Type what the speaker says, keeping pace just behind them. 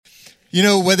You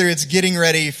know, whether it's getting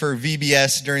ready for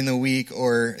VBS during the week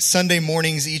or Sunday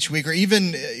mornings each week or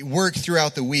even work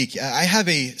throughout the week, I have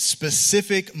a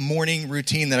specific morning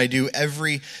routine that I do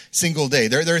every single day.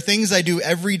 There are things I do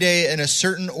every day in a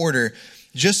certain order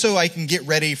just so I can get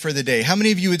ready for the day. How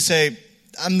many of you would say,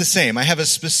 I'm the same? I have a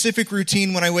specific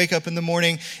routine when I wake up in the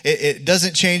morning. It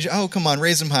doesn't change. Oh, come on,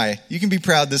 raise them high. You can be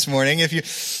proud this morning. If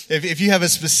you have a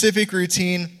specific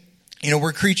routine, you know,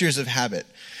 we're creatures of habit.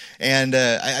 And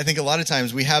I think a lot of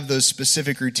times we have those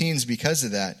specific routines because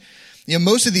of that. You know,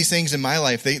 most of these things in my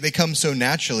life, they come so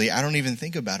naturally, I don't even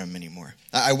think about them anymore.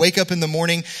 I wake up in the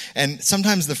morning, and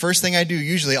sometimes the first thing I do,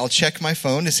 usually I'll check my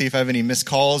phone to see if I have any missed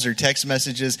calls or text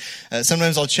messages.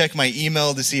 Sometimes I'll check my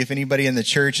email to see if anybody in the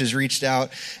church has reached out.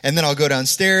 And then I'll go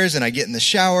downstairs and I get in the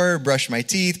shower, brush my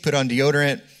teeth, put on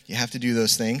deodorant. You have to do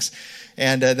those things.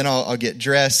 And then I'll get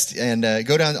dressed and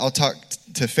go down. I'll talk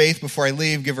to Faith before I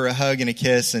leave, give her a hug and a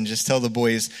kiss, and just tell the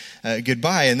boys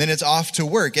goodbye. And then it's off to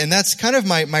work. And that's kind of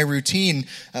my routine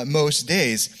most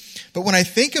days. But when I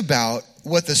think about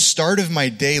what the start of my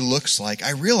day looks like,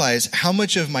 I realize how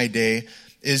much of my day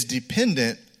is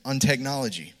dependent on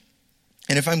technology.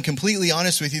 And if I'm completely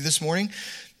honest with you this morning,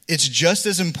 it's just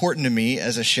as important to me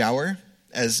as a shower,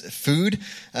 as food,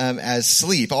 as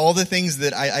sleep, all the things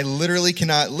that I literally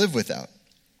cannot live without.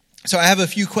 So I have a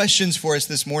few questions for us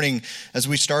this morning as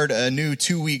we start a new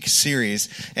 2-week series.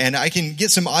 And I can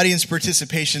get some audience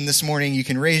participation this morning. You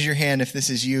can raise your hand if this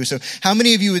is you. So how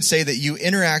many of you would say that you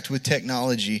interact with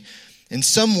technology in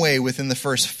some way within the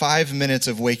first 5 minutes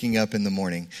of waking up in the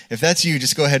morning? If that's you,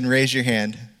 just go ahead and raise your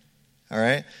hand. All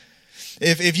right?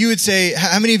 If you would say,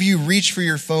 how many of you reach for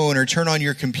your phone or turn on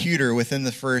your computer within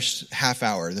the first half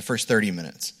hour, the first 30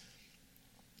 minutes?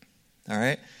 All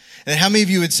right? And how many of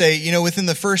you would say, you know, within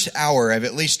the first hour, I've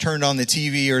at least turned on the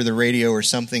TV or the radio or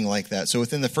something like that. So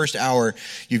within the first hour,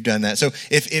 you've done that. So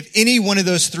if any one of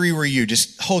those three were you,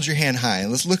 just hold your hand high. And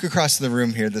let's look across the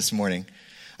room here this morning.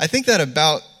 I think that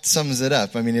about sums it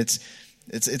up. I mean,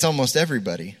 it's almost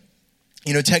everybody.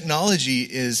 You know, technology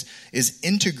is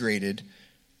integrated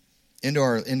into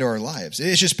our lives.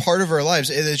 It's just part of our lives.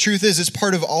 The truth is, it's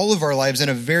part of all of our lives in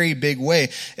a very big way.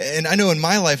 And I know in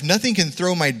my life, nothing can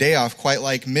throw my day off quite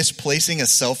like misplacing a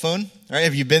cell phone. All right,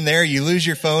 have you been there? You lose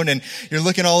your phone and you're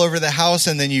looking all over the house,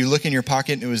 and then you look in your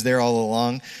pocket and it was there all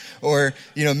along. Or,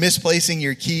 you know, misplacing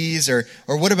your keys, or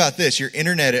what about this? Your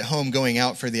internet at home going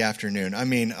out for the afternoon. I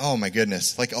mean, oh my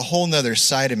goodness, like a whole nother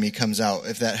side of me comes out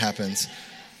if that happens.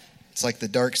 It's like the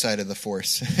dark side of the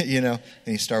Force, you know.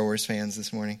 Any Star Wars fans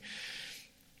this morning?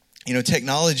 You know,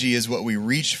 technology is what we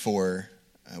reach for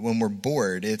when we're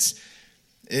bored.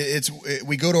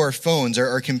 We go to our phones,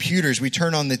 our computers, we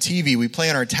turn on the TV, we play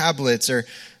on our tablets or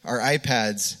our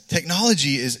iPads.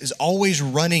 Technology is always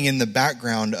running in the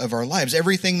background of our lives,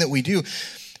 everything that we do.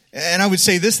 And I would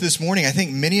say this morning, I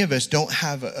think many of us don't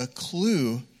have a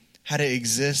clue how to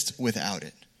exist without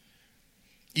it.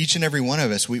 Each and every one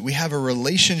of us, we have a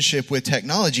relationship with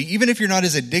technology, even if you're not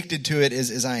as addicted to it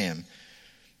as I am.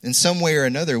 In some way or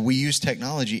another, we use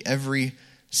technology every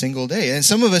single day. And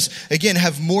some of us, again,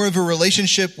 have more of a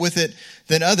relationship with it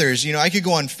than others. You know, I could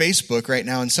go on Facebook right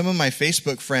now, and some of my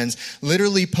Facebook friends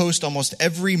literally post almost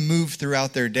every move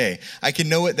throughout their day. I can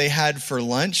know what they had for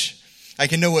lunch. I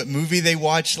can know what movie they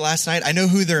watched last night. I know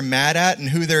who they're mad at and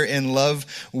who they're in love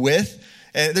with.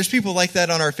 And there's people like that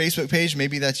on our Facebook page.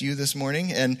 Maybe that's you this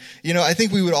morning. And, you know, I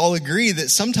think we would all agree that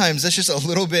sometimes that's just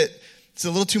it's a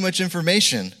little too much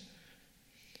information.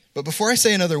 But before I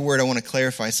say another word, I want to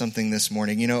clarify something this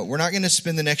morning. You know, we're not going to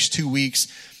spend the next 2 weeks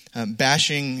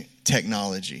bashing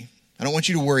technology. I don't want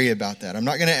you to worry about that. I'm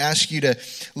not going to ask you to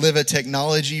live a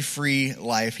technology-free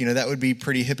life. You know, that would be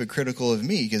pretty hypocritical of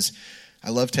me because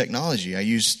I love technology. I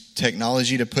use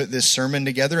technology to put this sermon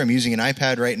together. I'm using an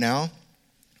iPad right now.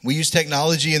 We use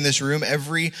technology in this room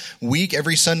every week,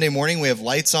 every Sunday morning. We have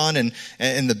lights on, and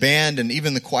the band and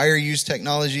even the choir use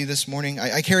technology this morning.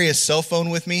 I carry a cell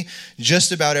phone with me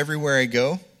just about everywhere I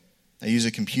go. I use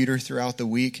a computer throughout the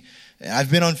week. I've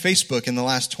been on Facebook in the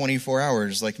last 24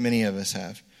 hours like many of us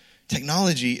have.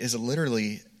 Technology is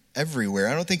literally everywhere.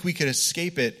 I don't think we could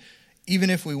escape it even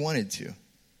if we wanted to.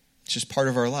 It's just part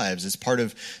of our lives. It's part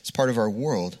of our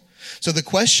world. So the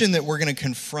question that we're going to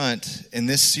confront in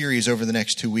this series over the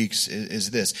next 2 weeks is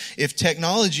this. If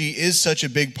technology is such a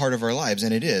big part of our lives,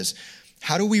 and it is,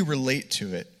 how do we relate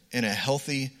to it in a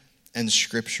healthy and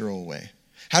scriptural way?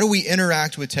 How do we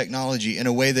interact with technology in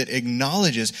a way that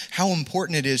acknowledges how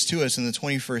important it is to us in the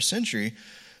 21st century,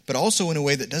 but also in a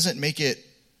way that doesn't make it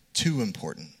too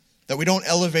important, that we don't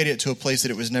elevate it to a place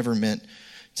that it was never meant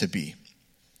to be?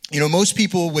 Most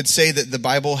people would say that the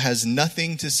Bible has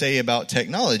nothing to say about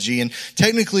technology, and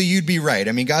technically you'd be right.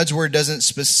 God's word doesn't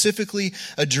specifically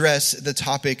address the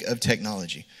topic of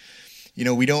technology.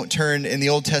 We don't turn in the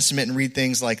Old Testament and read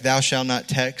things like, thou shalt not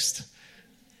text,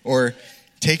 or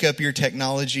take up your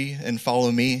technology and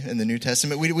follow me in the New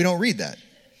Testament. We don't read that.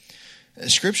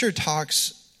 Scripture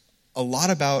talks a lot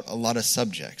about a lot of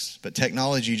subjects, but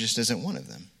technology just isn't one of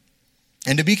them.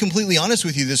 And to be completely honest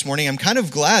with you this morning, I'm kind of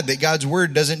glad that God's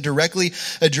word doesn't directly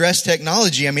address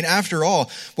technology. After all,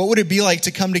 what would it be like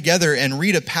to come together and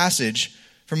read a passage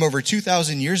from over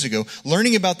 2,000 years ago,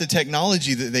 learning about the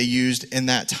technology that they used in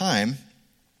that time,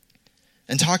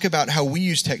 and talk about how we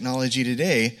use technology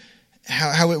today,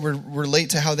 how it would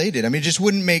relate to how they did? It just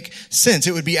wouldn't make sense.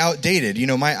 It would be outdated.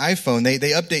 My iPhone, they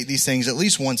update these things at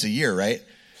least once a year, right?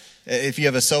 If you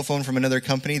have a cell phone from another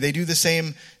company, they do the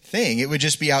same thing. It would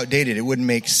just be outdated. It wouldn't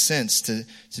make sense to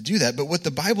do that. But what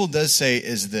the Bible does say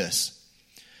is this,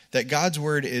 that God's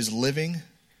word is living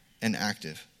and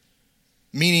active,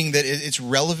 meaning that it's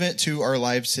relevant to our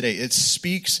lives today. It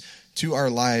speaks to our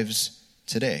lives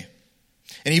today.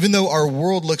 And even though our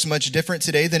world looks much different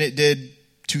today than it did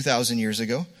 2,000 years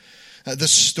ago, the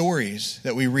stories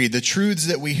that we read, the truths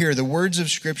that we hear, the words of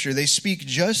Scripture, they speak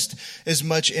just as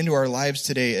much into our lives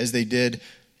today as they did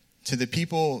to the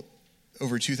people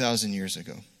over 2,000 years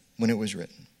ago when it was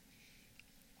written.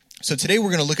 So today we're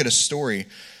going to look at a story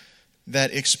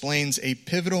that explains a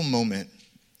pivotal moment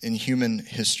in human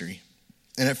history.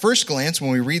 And at first glance,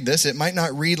 when we read this, it might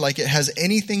not read like it has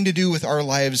anything to do with our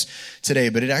lives today,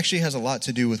 but it actually has a lot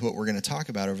to do with what we're going to talk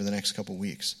about over the next couple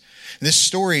weeks. This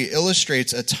story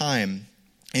illustrates a time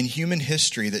in human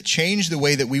history that changed the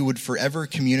way that we would forever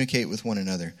communicate with one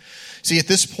another. See, at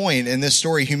this point in this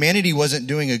story, humanity wasn't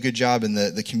doing a good job in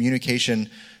the communication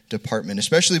department,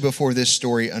 especially before this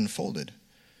story unfolded.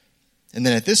 And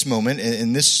then at this moment,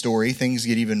 in this story, things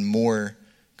get even more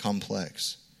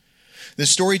complex. This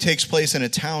story takes place in a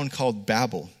town called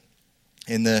Babel.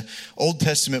 In the Old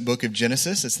Testament book of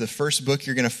Genesis, it's the first book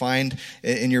you're going to find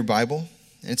in your Bible.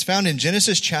 It's found in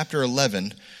Genesis chapter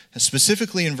 11,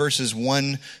 specifically in verses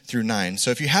 1 through 9.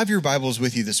 So if you have your Bibles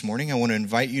with you this morning, I want to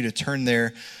invite you to turn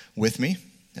there with me.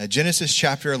 Genesis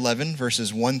chapter 11,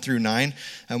 verses 1 through 9.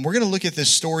 We're going to look at this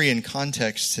story in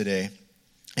context today.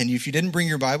 And if you didn't bring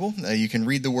your Bible, you can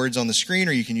read the words on the screen,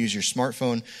 or you can use your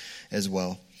smartphone as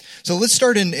well. So let's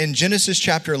start in Genesis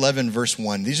chapter 11, verse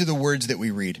 1. These are the words that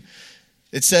we read.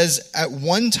 It says, "At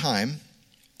one time,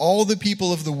 all the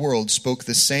people of the world spoke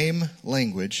the same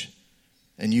language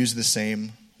and used the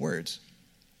same words."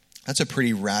 That's a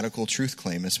pretty radical truth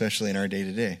claim, especially in our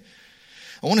day-to-day.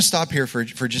 I want to stop here for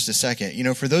just a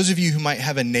second. For those of you who might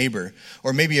have a neighbor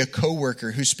or maybe a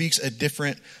coworker who speaks a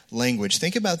different language,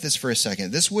 think about this for a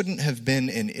second. This wouldn't have been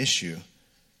an issue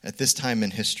at this time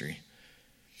in history.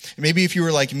 Maybe if you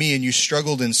were like me and you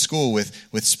struggled in school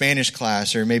with Spanish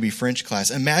class or maybe French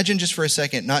class, imagine just for a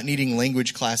second not needing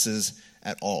language classes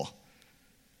at all.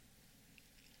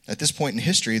 At this point in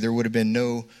history, there would have been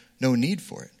no need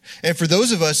for it. And for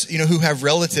those of us, who have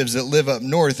relatives that live up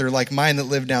north or like mine that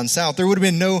live down south, there would have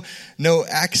been no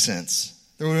accents.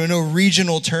 There would have been no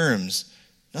regional terms.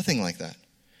 Nothing like that.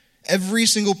 Every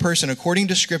single person, according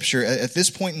to Scripture, at this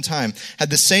point in time,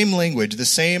 had the same language, the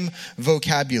same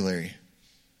vocabulary.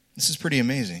 This is pretty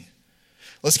amazing.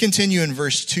 Let's continue in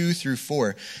verse 2 through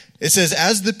 4. It says,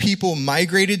 "As the people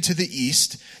migrated to the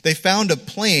east, they found a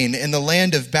plain in the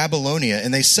land of Babylonia,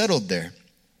 and they settled there.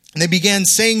 And they began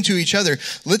saying to each other,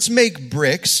 'Let's make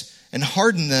bricks and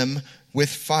harden them with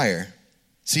fire.'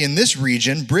 See, in this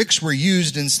region, bricks were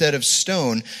used instead of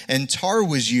stone, and tar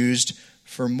was used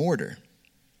for mortar.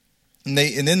 And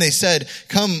then they said,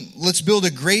 'Come, let's build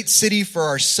a great city for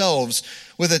ourselves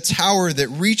with a tower that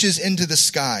reaches into the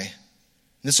sky.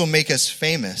 This will make us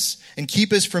famous and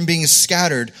keep us from being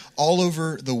scattered all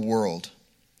over the world.'"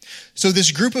 So this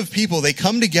group of people, they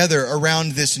come together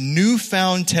around this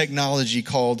newfound technology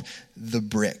called the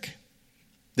brick.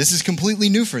 This is completely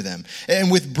new for them. And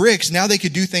with bricks, now they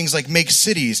could do things like make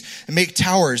cities and make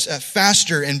towers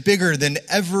faster and bigger than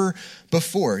ever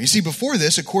before. You see, before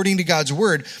this, according to God's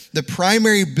word, the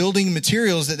primary building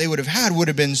materials that they would have had would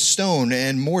have been stone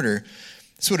and mortar.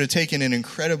 This would have taken an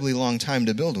incredibly long time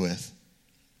to build with.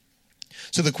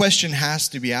 So the question has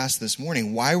to be asked this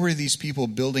morning, why were these people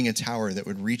building a tower that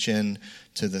would reach in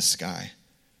to the sky?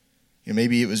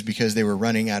 Maybe it was because they were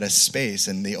running out of space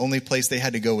and the only place they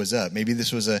had to go was up. Maybe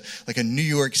this was like a New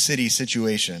York City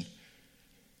situation.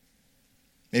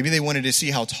 Maybe they wanted to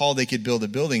see how tall they could build a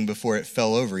building before it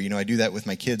fell over. I do that with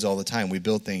my kids all the time. We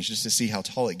build things just to see how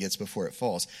tall it gets before it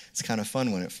falls. It's kind of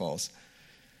fun when it falls.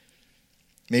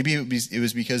 Maybe it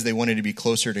was because they wanted to be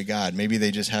closer to God. Maybe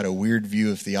they just had a weird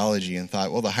view of theology and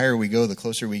thought, well, the higher we go, the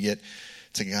closer we get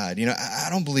to God. I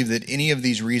don't believe that any of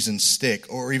these reasons stick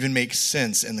or even make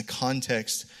sense in the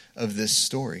context of this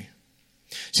story.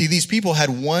 See, these people had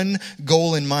one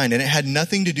goal in mind, and it had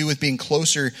nothing to do with being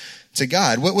closer to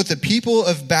God. What the people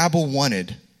of Babel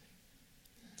wanted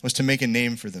was to make a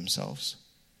name for themselves.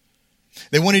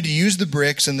 They wanted to use the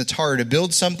bricks and the tar to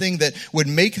build something that would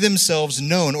make themselves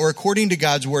known, or according to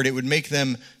God's word, it would make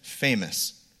them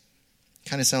famous.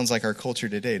 Kind of sounds like our culture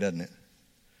today, doesn't it?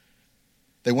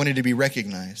 They wanted to be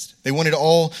recognized. They wanted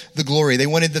all the glory. They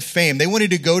wanted the fame. They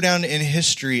wanted to go down in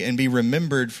history and be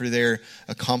remembered for their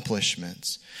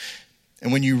accomplishments.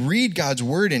 And when you read God's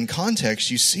word in context,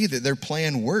 you see that their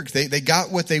plan worked. They got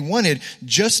what they wanted,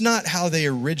 just not how they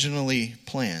originally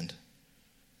planned.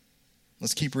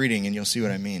 Let's keep reading and you'll see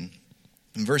what I mean.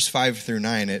 In verse 5 through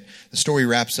 9, the story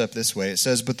wraps up this way. It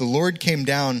says, "But the Lord came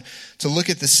down to look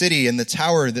at the city and the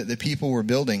tower that the people were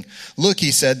building. Look,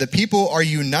 he said, the people are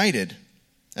united,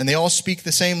 and they all speak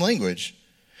the same language.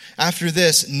 After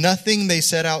this, nothing they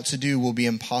set out to do will be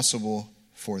impossible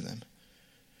for them.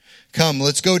 Come,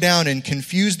 let's go down and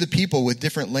confuse the people with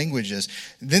different languages.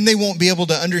 Then they won't be able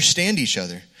to understand each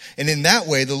other. And in that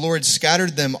way, the Lord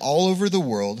scattered them all over the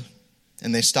world,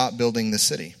 and they stopped building the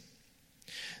city.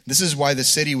 This is why the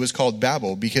city was called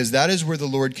Babel, because that is where the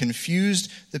Lord confused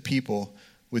the people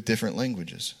with different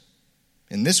languages.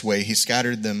 In this way, he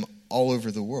scattered them all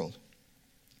over the world."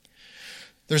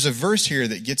 There's a verse here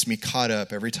that gets me caught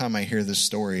up every time I hear this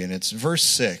story, and it's verse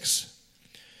 6.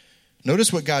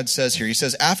 Notice what God says here. He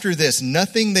says, "After this,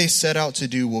 nothing they set out to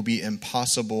do will be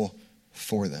impossible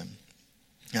for them."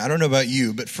 Now, I don't know about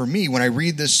you, but for me, when I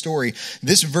read this story,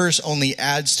 this verse only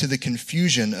adds to the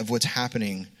confusion of what's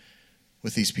happening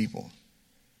with these people.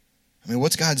 I mean,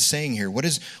 what's God saying here? What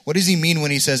does he mean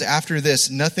when he says, after this,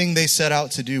 nothing they set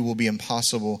out to do will be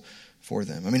impossible for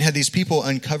them? I mean, had these people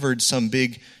uncovered some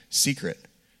big secret?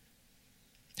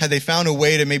 Had they found a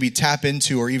way to maybe tap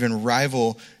into or even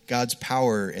rival God's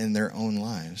power in their own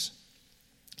lives?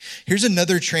 Here's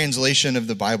another translation of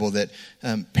the Bible that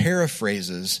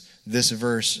paraphrases this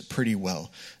verse pretty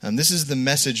well. This is the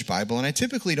Message Bible, and I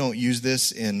typically don't use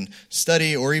this in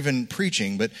study or even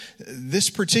preaching, but this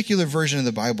particular version of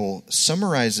the Bible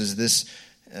summarizes this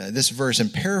verse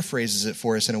and paraphrases it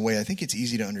for us in a way I think it's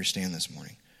easy to understand this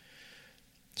morning.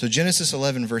 So Genesis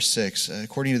 11, verse 6,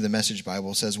 according to the Message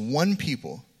Bible, says, "One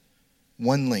people,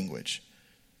 one language."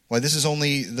 Why, this is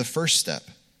only the first step.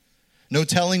 No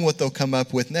telling what they'll come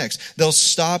up with next. They'll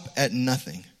stop at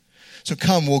nothing. So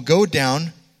come, we'll go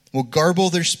down, we'll garble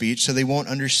their speech so they won't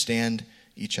understand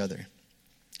each other.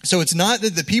 So it's not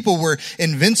that the people were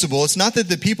invincible. It's not that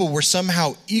the people were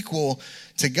somehow equal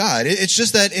to God. It's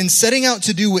just that in setting out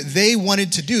to do what they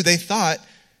wanted to do, they thought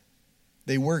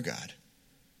they were God.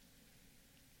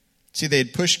 See, they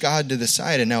had pushed God to the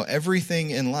side, and now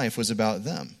everything in life was about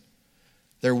them.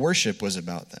 Their worship was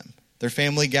about them. Their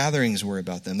family gatherings were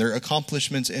about them. Their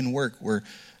accomplishments in work were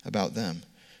about them.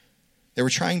 They were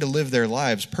trying to live their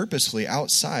lives purposely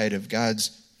outside of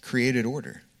God's created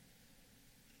order.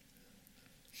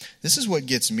 This is what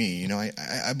gets me.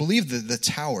 I believe that the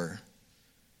tower,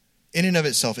 in and of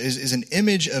itself, is an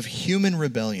image of human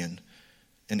rebellion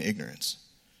and ignorance.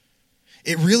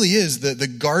 It really is the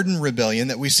garden rebellion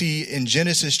that we see in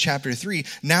Genesis chapter 3,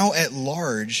 now at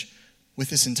large with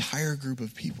this entire group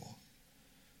of people.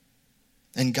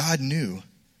 And God knew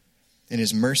in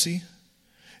his mercy,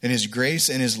 in his grace,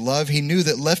 and his love, he knew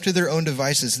that left to their own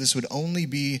devices, this would only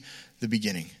be the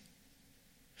beginning.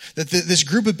 That this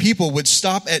group of people would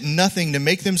stop at nothing to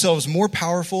make themselves more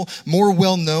powerful, more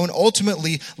well-known,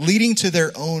 ultimately leading to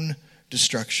their own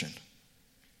destruction.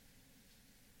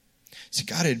 See,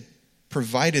 God had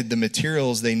provided the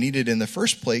materials they needed in the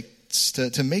first place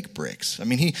to make bricks. I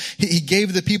mean, he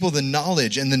gave the people the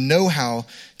knowledge and the know-how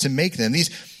to make them.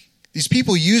 These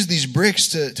people used these bricks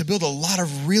to build a lot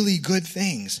of really good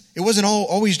things. It wasn't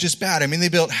always just bad. I mean, they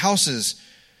built houses,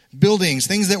 buildings,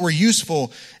 things that were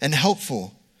useful and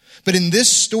helpful. But in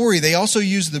this story, they also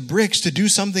used the bricks to do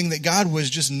something that God was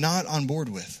just not on board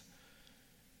with.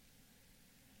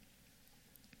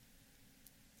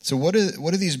 So what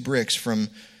do these bricks from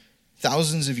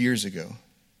thousands of years ago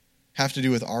have to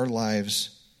do with our lives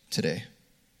today?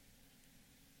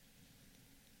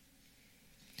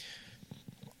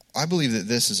 I believe that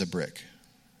this is a brick.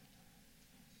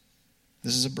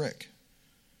 This is a brick.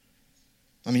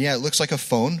 I mean, yeah, it looks like a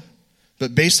phone,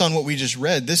 but based on what we just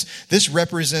read, this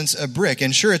represents a brick.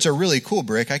 And sure, it's a really cool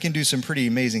brick. I can do some pretty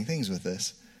amazing things with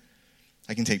this.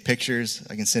 I can take pictures.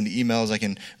 I can send emails. I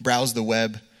can browse the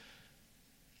web.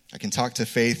 I can talk to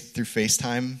Faith through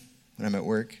FaceTime when I'm at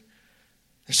work.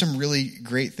 There's some really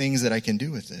great things that I can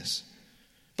do with this.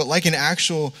 But like an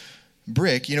actual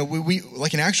brick, we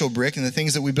like an actual brick and the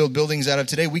things that we build buildings out of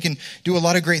today, we can do a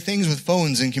lot of great things with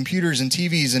phones and computers and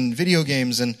TVs and video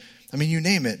games and, you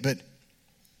name it. But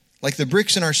like the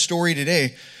bricks in our story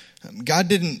today, God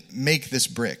didn't make this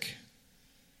brick.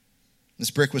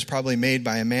 This brick was probably made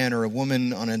by a man or a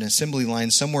woman on an assembly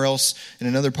line somewhere else in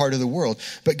another part of the world.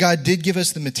 But God did give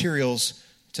us the materials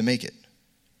to make it.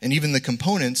 And even the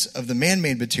components of the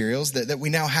man-made materials that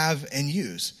we now have and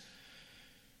use.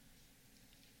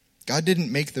 God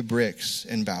didn't make the bricks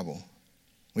in Babel.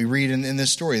 We read in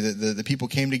this story that the people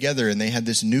came together and they had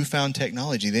this newfound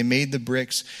technology. They made the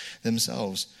bricks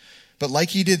themselves. But like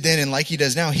he did then and like he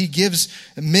does now, he gives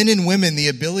men and women the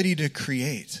ability to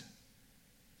create.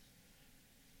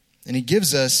 And he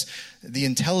gives us the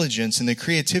intelligence and the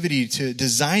creativity to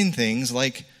design things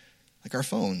like our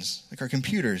phones, like our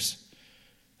computers,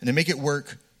 and to make it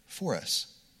work for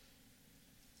us.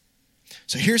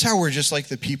 So here's how we're just like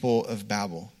the people of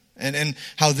Babel, and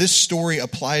how this story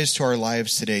applies to our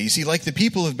lives today. You see, like the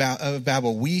people of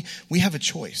Babel, we have a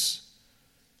choice.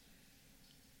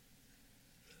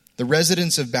 The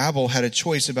residents of Babel had a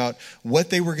choice about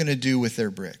what they were going to do with their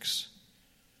bricks.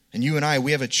 And you and I,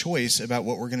 we have a choice about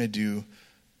what we're going to do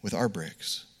with our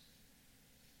bricks.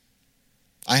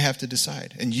 I have to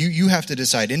decide. And you have to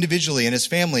decide individually and as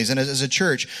families and as a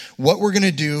church what we're going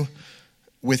to do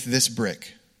with this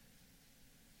brick.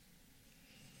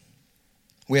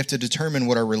 We have to determine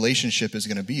what our relationship is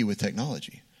going to be with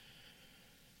technology.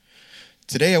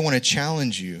 Today I want to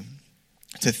challenge you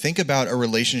to think about a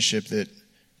relationship that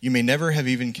you may never have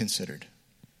even considered.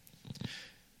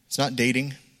 It's not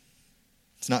dating.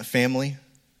 It's not family.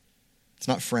 It's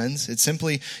not friends. It's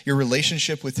simply your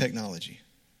relationship with technology.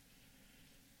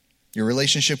 Your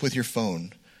relationship with your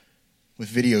phone, with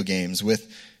video games,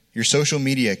 with your social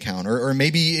media account, or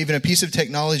maybe even a piece of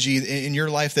technology in your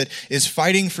life that is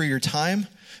fighting for your time,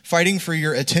 fighting for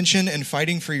your attention, and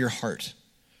fighting for your heart.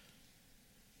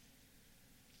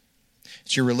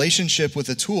 It's your relationship with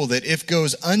a tool that, if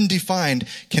goes undefined,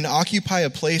 can occupy a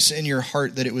place in your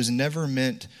heart that it was never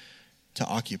meant to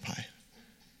occupy.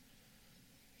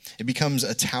 It becomes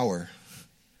a tower.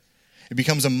 It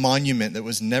becomes a monument that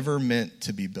was never meant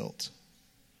to be built.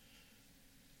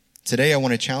 Today, I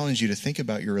want to challenge you to think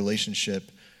about your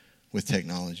relationship with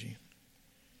technology.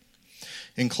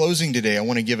 In closing today, I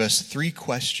want to give us 3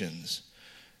 questions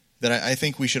that I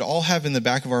think we should all have in the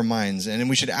back of our minds, and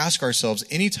we should ask ourselves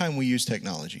anytime we use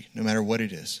technology, no matter what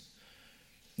it is.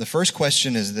 The first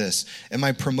question is this: am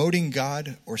I promoting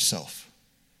God or self?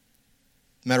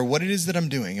 No matter what it is that I'm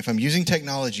doing, if I'm using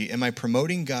technology, am I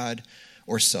promoting God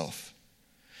or self?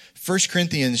 1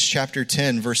 Corinthians chapter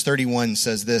 10, verse 31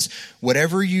 says this: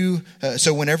 whenever you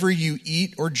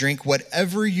eat or drink,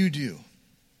 whatever you do,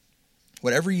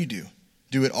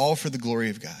 do it all for the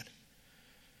glory of God.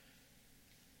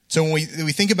 So when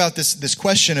we think about this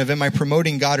question of am I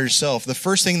promoting God or self, the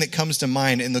first thing that comes to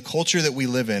mind in the culture that we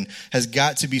live in has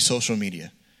got to be social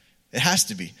media. It has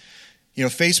to be.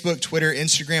 Facebook, Twitter,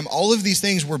 Instagram, all of these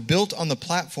things were built on the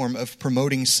platform of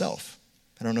promoting self.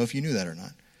 I don't know if you knew that or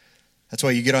not. That's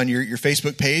why you get on your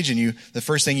Facebook page and the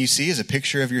first thing you see is a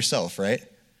picture of yourself, right?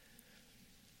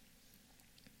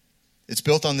 It's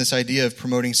built on this idea of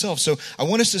promoting self. So I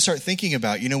want us to start thinking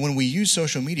about, when we use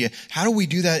social media, how do we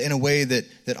do that in a way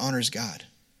that honors God?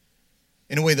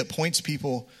 In a way that points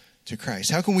people to Christ?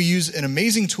 How can we use an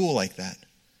amazing tool like that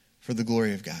for the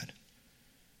glory of God?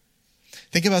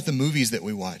 Think about the movies that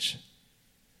we watch.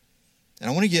 And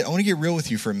I want to get real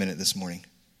with you for a minute this morning.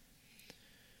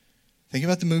 Think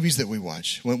about the movies that we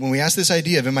watch. When we ask this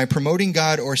idea of am I promoting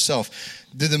God or self,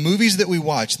 do the movies that we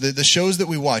watch, the shows that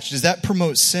we watch, does that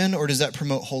promote sin or does that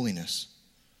promote holiness?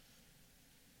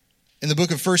 In the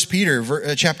book of 1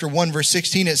 Peter, chapter 1, verse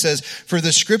 16, it says, "For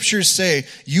the scriptures say,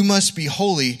 you must be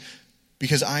holy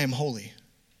because I am holy."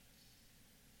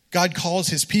 God calls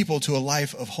his people to a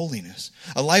life of holiness,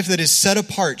 a life that is set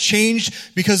apart, changed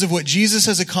because of what Jesus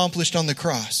has accomplished on the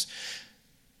cross.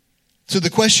 So the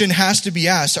question has to be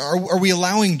asked, are we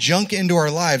allowing junk into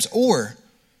our lives or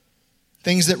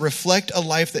things that reflect a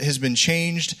life that has been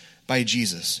changed by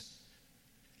Jesus?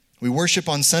 We worship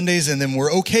on Sundays and then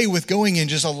we're okay with going and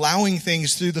just allowing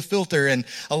things through the filter and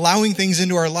allowing things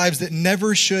into our lives that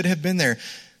never should have been there.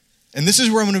 And this is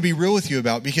where I'm going to be real with you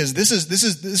about, because this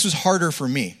was harder for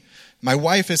me. My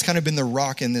wife has kind of been the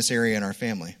rock in this area in our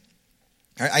family.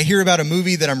 I hear about a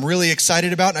movie that I'm really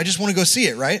excited about and I just want to go see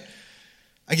it, right?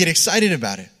 I get excited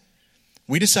about it.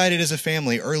 We decided as a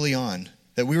family early on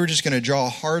that we were just going to draw a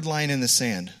hard line in the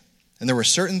sand And there were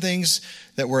certain things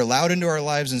that were allowed into our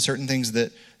lives and certain things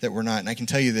that were not. And I can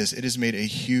tell you this, it has made a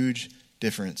huge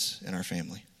difference in our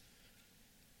family.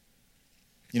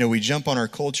 You know, we jump on our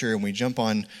culture and we jump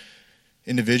on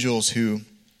individuals who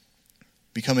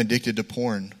become addicted to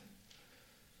porn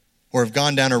or have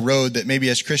gone down a road that maybe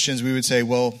as Christians we would say,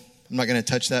 well, I'm not going to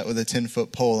touch that with a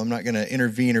 10-foot pole. I'm not going to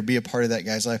intervene or be a part of that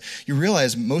guy's life. You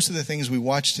realize most of the things we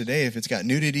watch today, if it's got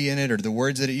nudity in it or the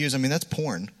words that it uses, I mean, that's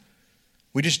porn.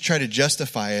 We just try to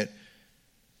justify it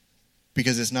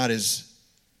because it's not as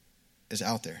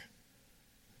out there.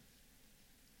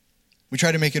 We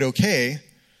try to make it okay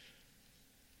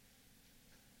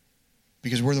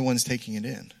because we're the ones taking it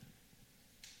in.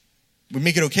 We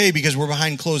make it okay because we're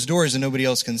behind closed doors and nobody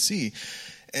else can see.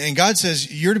 And God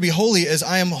says, you're to be holy as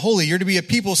I am holy. You're to be a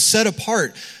people set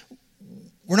apart.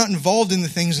 We're not involved in the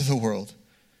things of the world.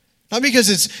 Not because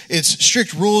it's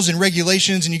strict rules and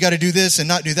regulations and you got to do this and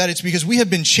not do that. It's because we have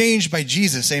been changed by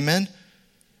Jesus. Amen?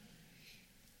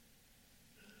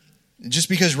 Just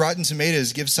because Rotten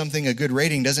Tomatoes gives something a good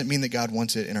rating doesn't mean that God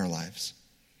wants it in our lives.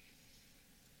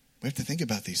 We have to think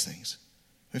about these things.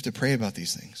 We have to pray about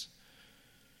these things.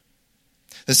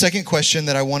 The second question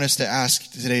that I want us to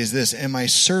ask today is this: am I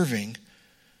serving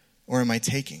or am I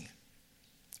taking?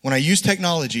 When I use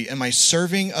technology, am I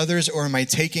serving others or am I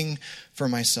taking for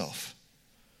myself?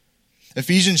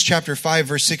 Ephesians chapter 5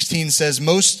 verse 16 says,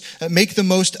 make the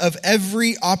most of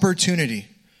every opportunity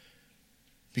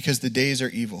because the days are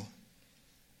evil.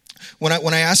 When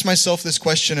I ask myself this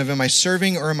question of am I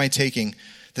serving or am I taking,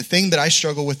 the thing that I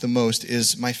struggle with the most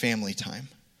is my family time.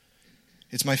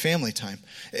 It's my family time.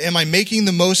 Am I making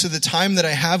the most of the time that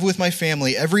I have with my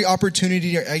family, every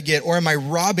opportunity I get, or am I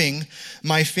robbing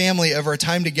my family of our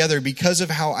time together because of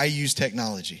how I use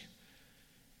technology?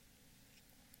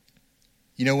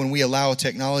 You know, when we allow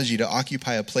technology to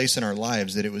occupy a place in our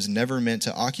lives that it was never meant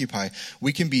to occupy,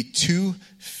 we can be 2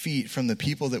 feet from the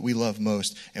people that we love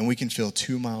most, and we can feel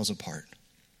 2 miles apart.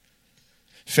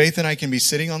 Faith and I can be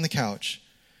sitting on the couch.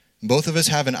 Both of us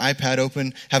have an iPad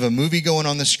open, have a movie going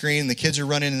on the screen, the kids are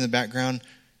running in the background,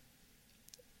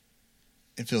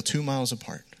 and feel 2 miles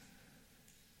apart.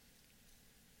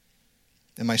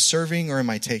 Am I serving or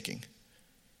am I taking?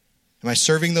 Am I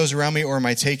serving those around me or am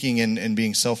I taking and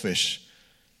being selfish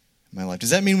in my life?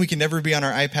 Does that mean we can never be on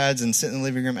our iPads and sit in the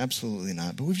living room? Absolutely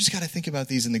not. But we've just got to think about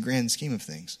these in the grand scheme of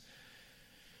things.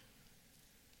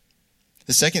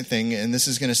 The second thing, and this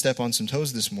is going to step on some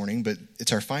toes this morning, but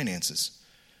it's our finances.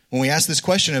 When we ask this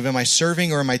question of am I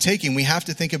serving or am I taking, we have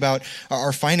to think about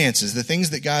our finances, the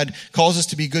things that God calls us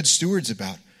to be good stewards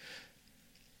about.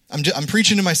 I'm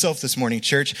preaching to myself this morning,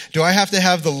 church. Do I have to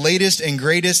have the latest and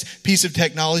greatest piece of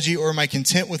technology or am I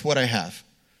content with what I have?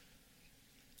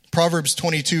 Proverbs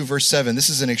 22 verse 7. This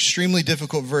is an extremely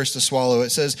difficult verse to swallow. It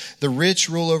says, the rich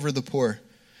rule over the poor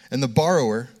and the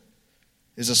borrower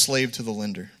is a slave to the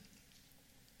lender.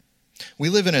 We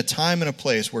live in a time and a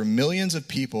place where millions of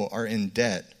people are in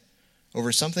debt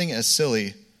over something as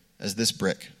silly as this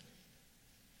brick.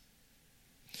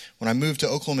 When I moved to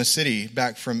Oklahoma City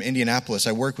back from Indianapolis,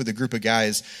 I worked with a group of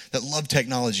guys that love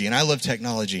technology, and I love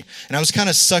technology. And I was kind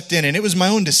of sucked in, and it was my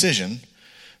own decision.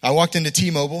 I walked into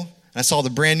T-Mobile, and I saw the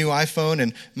brand new iPhone,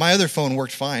 and my other phone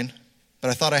worked fine,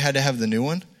 but I thought I had to have the new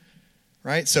one,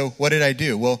 right? So what did I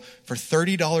do? Well, for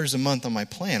 $30 a month on my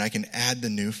plan, I can add the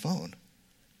new phone,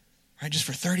 right? Just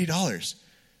for $30.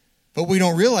 But what we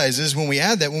don't realize is when we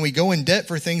add that, when we go in debt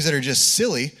for things that are just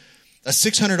silly, a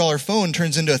 $600 phone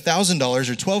turns into $1,000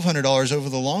 or $1,200 over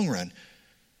the long run.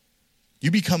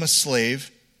 You become a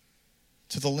slave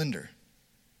to the lender.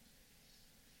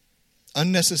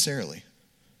 Unnecessarily.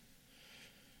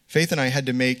 Faith and I had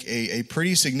to make a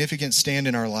pretty significant stand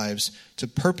in our lives to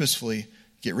purposefully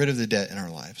get rid of the debt in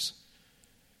our lives.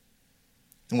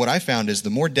 And what I found is the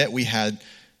more debt we had,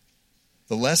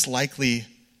 the less likely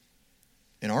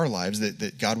in our lives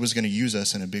that God was going to use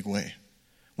us in a big way.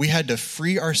 We had to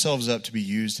free ourselves up to be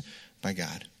used by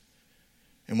God.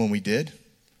 And when we did,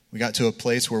 we got to a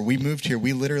place where we moved here.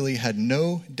 We literally had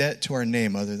no debt to our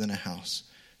name other than a house.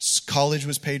 College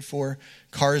was paid for.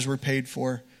 Cars were paid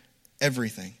for.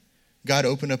 Everything. God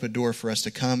opened up a door for us to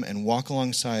come and walk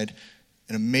alongside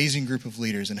an amazing group of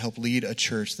leaders and help lead a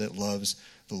church that loves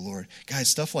the Lord. Guys,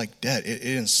 stuff like debt, it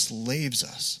enslaves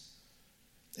us.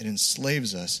 It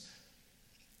enslaves us.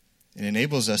 It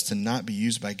enables us to not be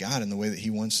used by God in the way that he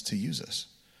wants to use us.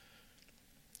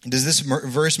 Does this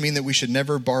verse mean that we should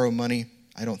never borrow money?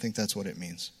 I don't think that's what it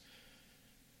means.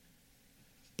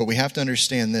 But we have to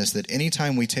understand this, that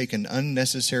anytime we take an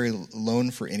unnecessary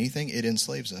loan for anything, it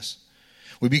enslaves us.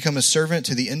 We become a servant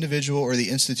to the individual or the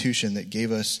institution that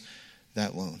gave us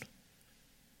that loan.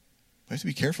 We have to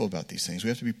be careful about these things. We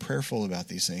have to be prayerful about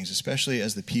these things, especially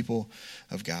as the people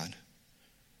of God.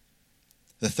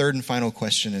 The third and final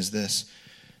question is this: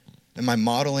 am I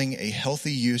modeling a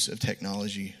healthy use of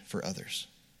technology for others?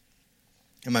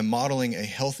 Am I modeling a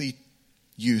healthy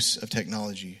use of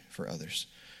technology for others?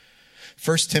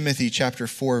 1 Timothy chapter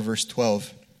 4, verse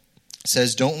 12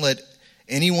 says, "Don't let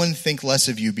anyone think less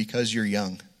of you because you're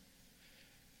young.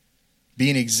 Be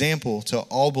an example to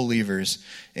all believers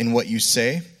in what you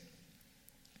say,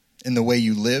 in the way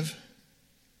you live,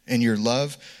 in your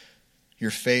love,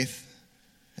 your faith,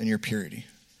 and your purity."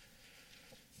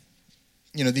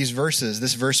 You know, this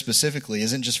verse specifically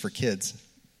isn't just for kids.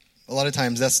 A lot of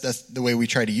times that's the way we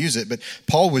try to use it, but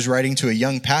Paul was writing to a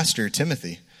young pastor,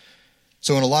 Timothy.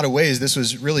 So in a lot of ways, this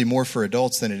was really more for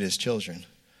adults than it is children.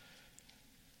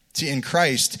 See, in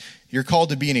Christ, you're called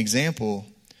to be an example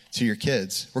to your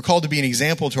kids. We're called to be an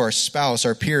example to our spouse,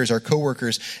 our peers, our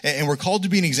coworkers, and we're called to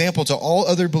be an example to all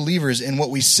other believers in what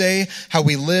we say, how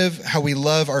we live, how we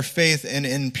love, our faith, and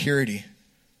in purity.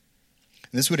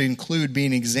 And this would include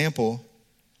being an example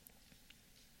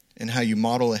in how you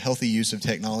model a healthy use of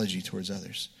technology towards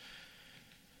others.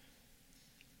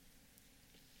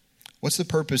 What's the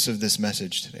purpose of this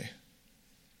message today?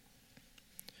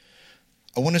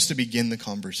 I want us to begin the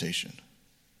conversation.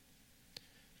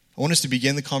 I want us to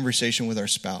begin the conversation with our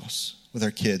spouse, with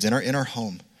our kids, in our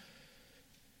home,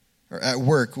 or at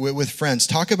work, with friends.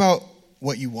 Talk about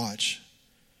what you watch.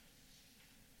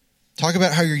 Talk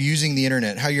about how you're using the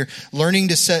internet, how you're learning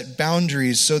to set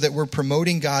boundaries so that we're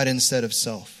promoting God instead of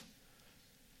self,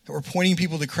 that we're pointing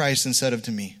people to Christ instead of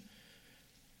to me,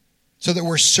 so that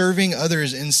we're serving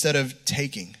others instead of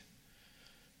taking,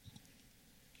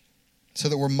 so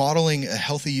that we're modeling a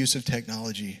healthy use of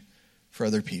technology for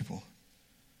other people.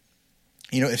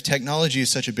 You know, if technology is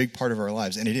such a big part of our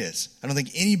lives, and it is, I don't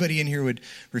think anybody in here would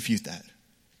refute that.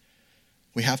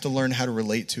 We have to learn how to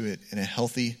relate to it in a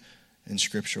healthy and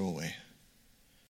scriptural way.